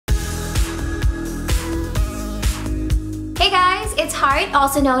guys, it's Heart,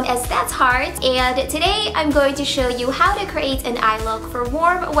 also known as That's Heart, and today I'm going to show you how to create an eye look for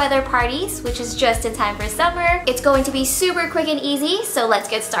warm weather parties, which is just in time for summer. It's going to be super quick and easy, so let's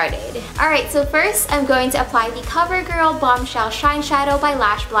get started. Alright, so first I'm going to apply the CoverGirl Bombshell Shine Shadow by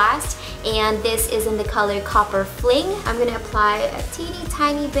Lash Blast, and this is in the color Copper Fling. I'm going to apply a teeny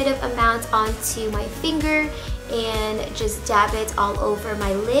tiny bit of amount onto my finger and just dab it all over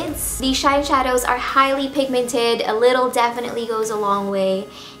my lids. These shine shadows are highly pigmented. A little definitely goes a long way,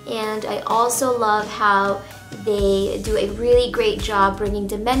 and I also love how they do a really great job bringing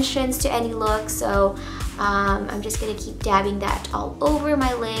dimensions to any look, so I'm just gonna keep dabbing that all over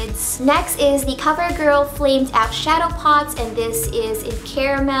my lids. Next is the CoverGirl Flamed Out Shadow Pots, and this is in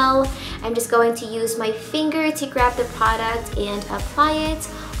Caramel. I'm just going to use my finger to grab the product and apply it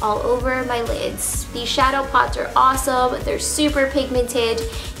all over my lids. These shadow pots are awesome. They're super pigmented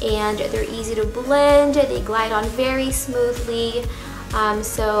and they're easy to blend. They glide on very smoothly.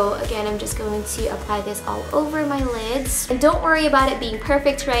 So again, I'm just going to apply this all over my lids. And don't worry about it being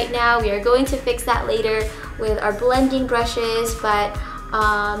perfect right now. We are going to fix that later with our blending brushes, but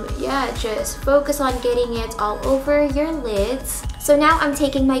yeah, just focus on getting it all over your lids. So now I'm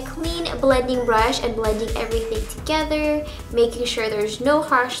taking my clean blending brush and blending everything together, making sure there's no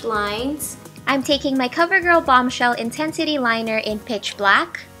harsh lines. I'm taking my CoverGirl Bombshell Intensity Liner in Pitch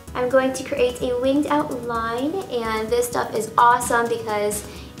Black. I'm going to create a winged out line, and this stuff is awesome because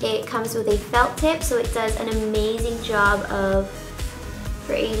it comes with a felt tip, so it does an amazing job of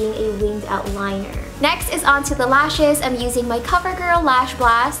creating a winged out liner. Next is onto the lashes. I'm using my CoverGirl Lash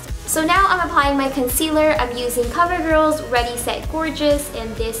Blast. So now I'm applying my concealer. I'm using CoverGirl's Ready Set Gorgeous,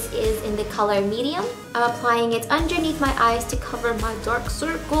 and this is in the color Medium. I'm applying it underneath my eyes to cover my dark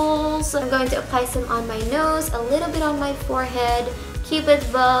circles. I'm going to apply some on my nose, a little bit on my forehead,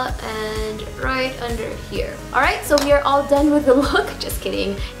 Cupid's bow, and right under here. Alright, so we are all done with the look. Just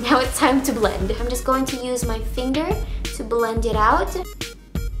kidding. Now it's time to blend. I'm just going to use my finger to blend it out.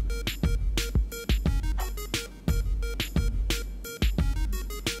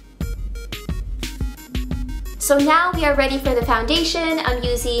 So now we are ready for the foundation. I'm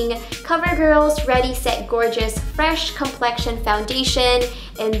using CoverGirl's Ready Set Gorgeous Fresh Complexion Foundation,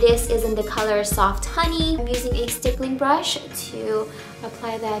 and this is in the color Soft Honey. I'm using a stippling brush to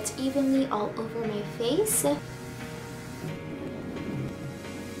apply that evenly all over my face.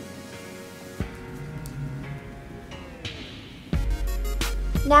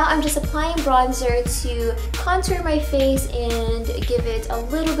 Now I'm just applying bronzer to contour my face and give it a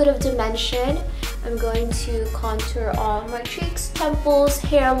little bit of dimension. I'm going to contour all my cheeks, temples,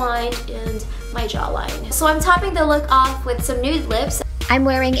 hairline, and my jawline. So I'm topping the look off with some nude lips. I'm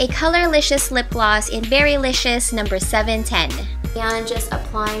wearing a Colorlicious lip gloss in Berrylicious number 710. And just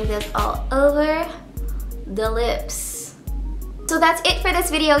applying this all over the lips. So that's it for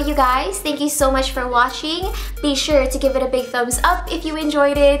this video, you guys. Thank you so much for watching. Be sure to give it a big thumbs up if you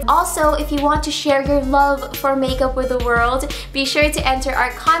enjoyed it. Also, if you want to share your love for makeup with the world, be sure to enter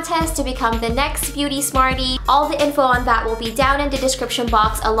our contest to become the next Beauty Smartie. All the info on that will be down in the description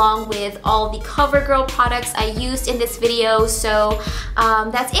box, along with all the CoverGirl products I used in this video. So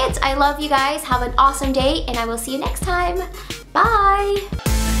that's it. I love you guys. Have an awesome day, and I will see you next time. Bye!